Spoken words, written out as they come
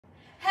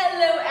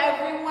Hello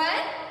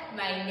everyone,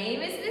 my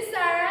name is Miss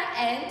Sarah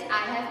and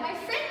I have my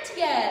friend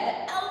here,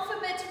 the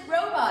alphabet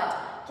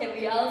robot. Can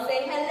we all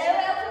say hello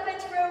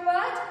alphabet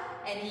robot?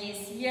 And he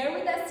is here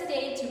with us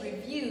today to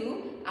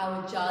review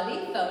our jolly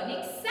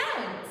phonics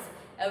sounds.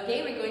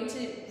 Okay, we're going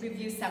to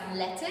review some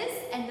letters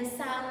and the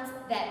sounds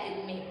that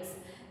it makes.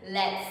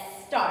 Let's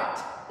start.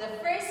 The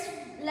first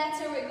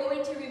letter we're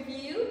going to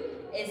review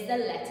is the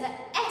letter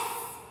S.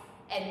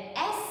 And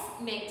S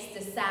makes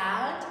the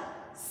sound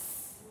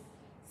S,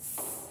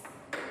 S,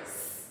 S,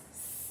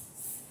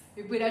 S.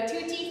 We put our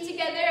two teeth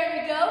together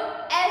and we go.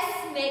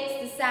 S makes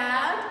the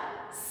sound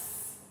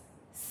S,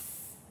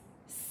 S,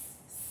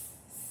 S,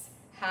 S.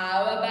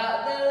 How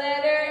about the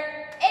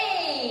letter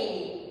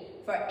A?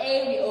 For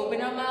A, we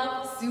open our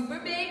mouth super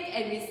big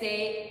and we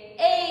say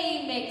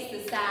A makes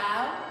the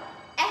sound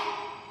Eh,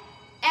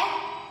 eh,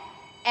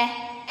 eh,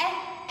 eh,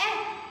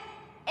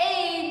 eh.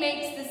 A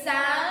makes the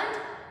sound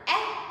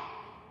Eh,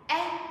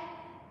 eh,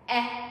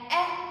 eh,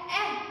 eh,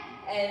 eh.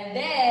 And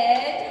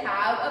then,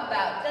 how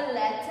about the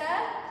letter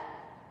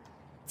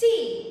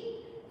T?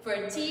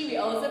 For T, we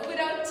also put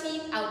our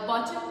teeth, our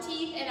bottom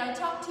teeth and our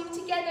top teeth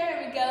together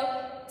and we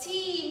go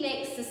T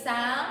makes the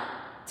sound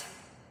T,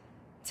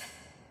 T,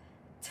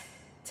 T,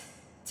 T,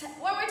 T.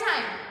 One more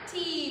time.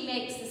 T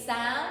makes the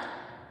sound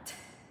T,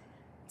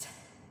 T,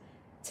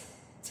 T,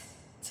 T,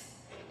 T.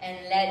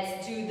 And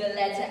let's do the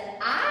letter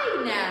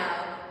I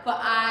now. For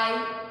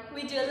I,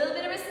 we do a little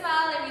bit of a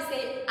smile and we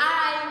say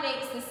I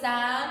makes the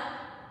sound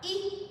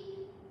E,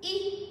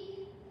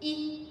 E,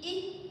 E,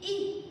 E,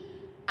 E.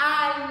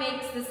 I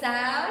makes the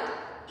sound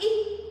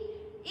E,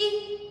 E,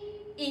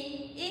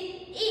 E,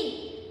 E,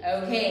 E.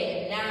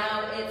 Okay,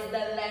 now it's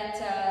the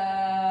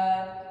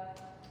letter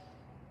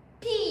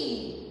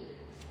P.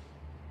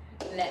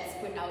 Let's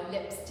put our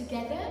lips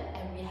together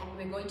and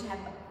we're going to have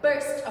a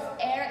burst of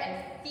air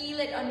and feel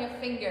it on your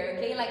finger,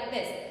 okay, like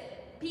this.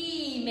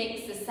 P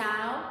makes the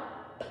sound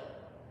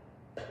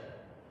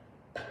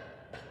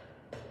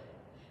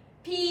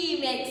P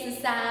makes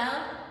the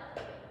sound.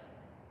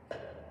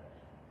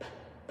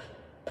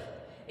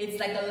 It's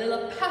like a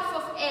little puff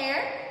of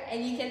air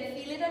and you can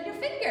feel it on your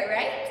finger,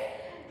 right?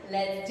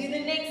 Let's do the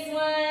next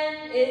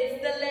one.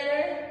 It's the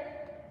letter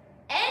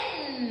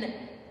N.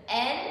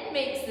 N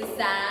makes the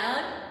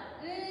sound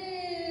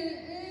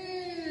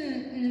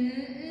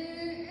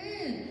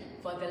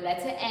For the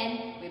letter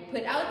N, we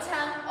put our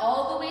tongue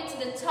all the way to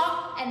the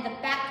top and the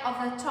back of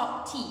our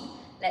top teeth.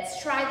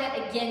 Let's try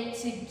that again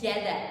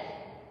together.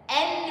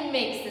 N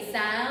makes the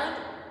sound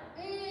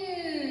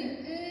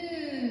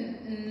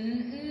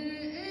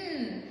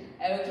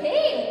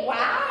Okay,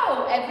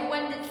 wow!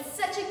 Everyone did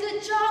such a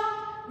good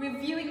job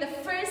reviewing the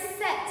first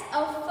set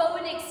of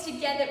phonics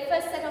together,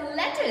 first set of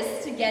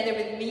letters together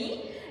with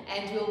me.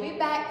 And we'll be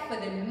back for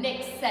the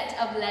next set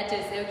of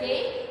letters,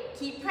 okay?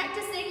 Keep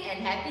practicing and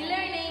happy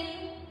learning!